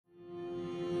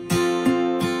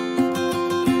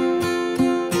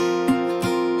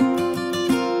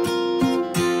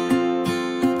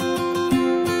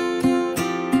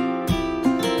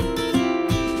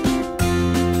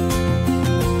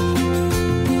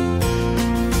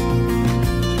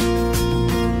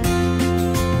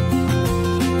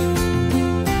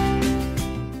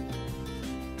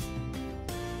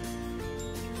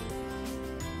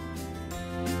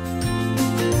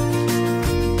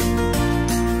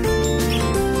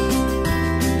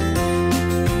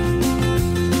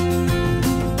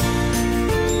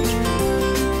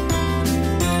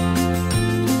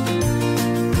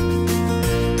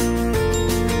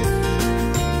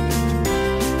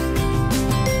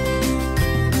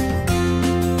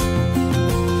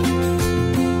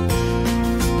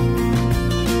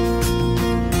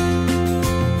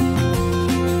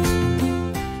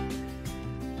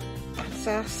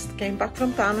came back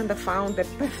from town and I found the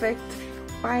perfect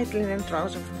white linen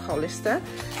trouser from Hollister.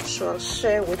 So I'll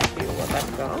share with you what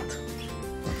I've got.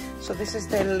 So this is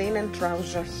the linen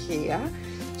trouser here.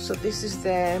 So this is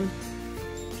the,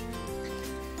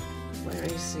 where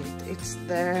is it? It's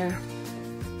the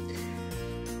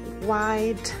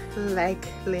wide leg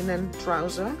linen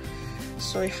trouser.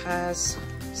 So it has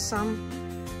some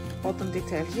bottom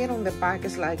detail here. On the back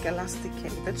is like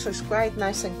elasticated, so it's quite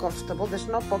nice and comfortable. There's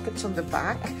no pockets on the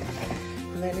back,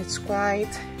 and then it's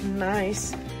quite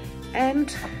nice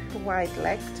and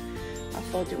wide-legged. I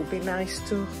thought it would be nice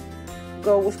to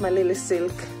go with my Lily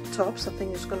Silk tops. I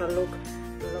think it's gonna look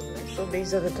lovely. So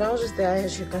these are the trousers there.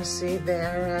 As you can see,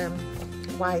 they're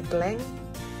wide leg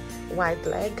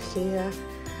here,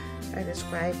 and it's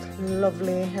quite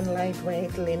lovely and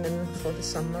lightweight linen for the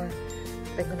summer.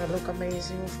 They're gonna look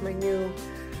amazing with my new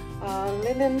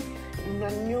linen,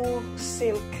 my new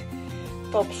silk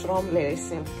tops from Lily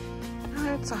Silk.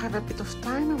 Alright, so I have a bit of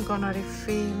time. I'm gonna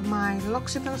refill my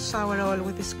L'Occitane shower oil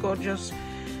with this gorgeous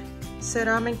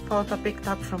ceramic pot I picked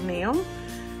up from Neon.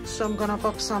 So I'm gonna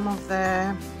pop some of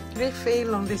the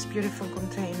refill on this beautiful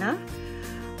container.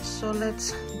 So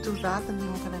let's do that, and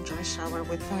then we're gonna enjoy a shower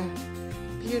with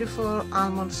a beautiful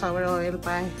almond shower oil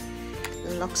by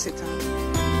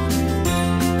L'Occitane.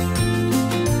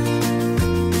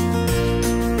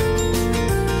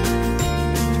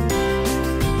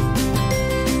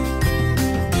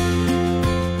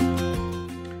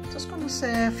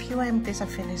 A few empties I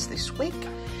finished this week.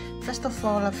 First of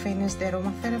all, I finished the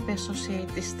Aromatherapy Associate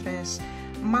Distress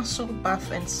Muscle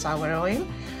Bath and Shower Oil.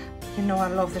 You know I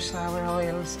love the shower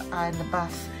oils and the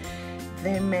bath.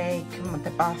 They make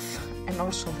the bath and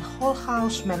also the whole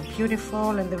house smell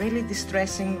beautiful, and they're really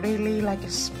distressing, really like a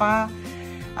spa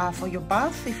for your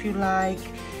bath. If you like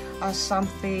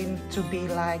something to be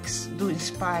like doing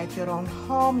spa at your own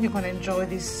home, you're gonna enjoy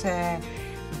this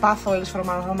bath oils from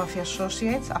Aromatherapy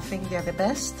Associates. I think they're the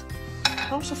best.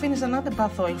 I also finished another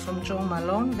bath oil from Jo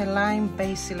Malone, the Lime,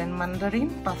 Basil and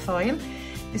Mandarin bath oil.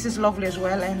 This is lovely as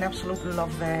well, and absolutely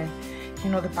love the, you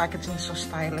know, the packaging is so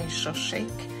stylish, so chic.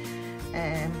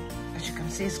 As you can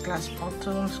see, it's glass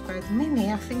bottle, it's quite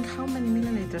mini. I think, how many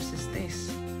milliliters is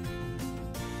this?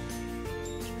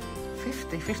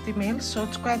 50 mils, so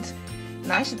it's quite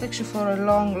nice. It takes you for a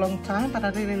long time, but I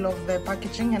really love the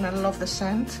packaging and I love the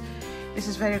scent. This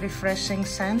is very refreshing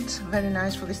scent, very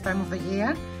nice for this time of the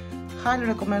year. Highly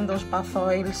recommend those bath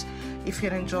oils if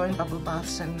you're enjoying bubble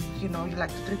baths and you know you like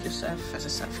to treat yourself as a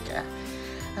self-care.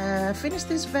 Finished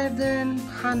this Verdun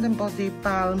Hand and Body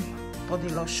Balm Body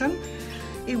Lotion.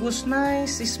 It was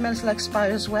nice, it smells like spa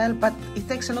as well, but it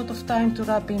takes a lot of time to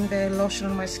rub in the lotion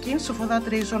on my skin, so for that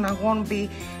reason I won't be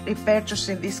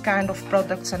repurchasing this kind of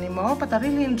products anymore. But I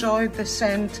really enjoyed the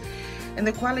scent, and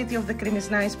the quality of the cream is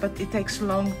nice, but it takes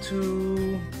long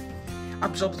to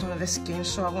absorb on the skin,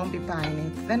 so I won't be buying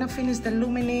it. Then I finished the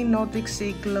Lumini Nordic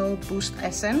Sea Glow Boost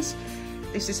Essence.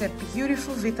 This is a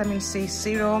beautiful vitamin C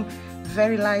serum,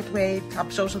 very lightweight,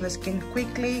 absorbs on the skin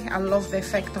quickly. I love the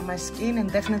effect on my skin,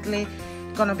 and definitely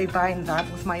gonna be buying that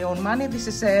with my own money. This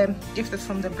is gifted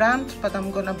from the brand, but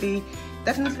I'm gonna be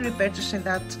definitely repurchasing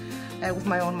that with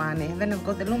my own money. Then I've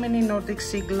got the Lumini Nordic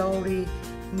Sea Glory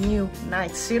New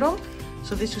Night Serum.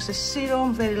 So this is a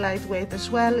serum, very lightweight as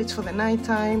well. It's for the night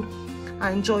time.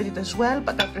 I enjoyed it as well,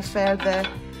 but I prefer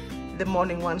the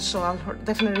morning one, so I'll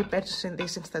definitely be purchasing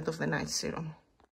this instead of the night serum.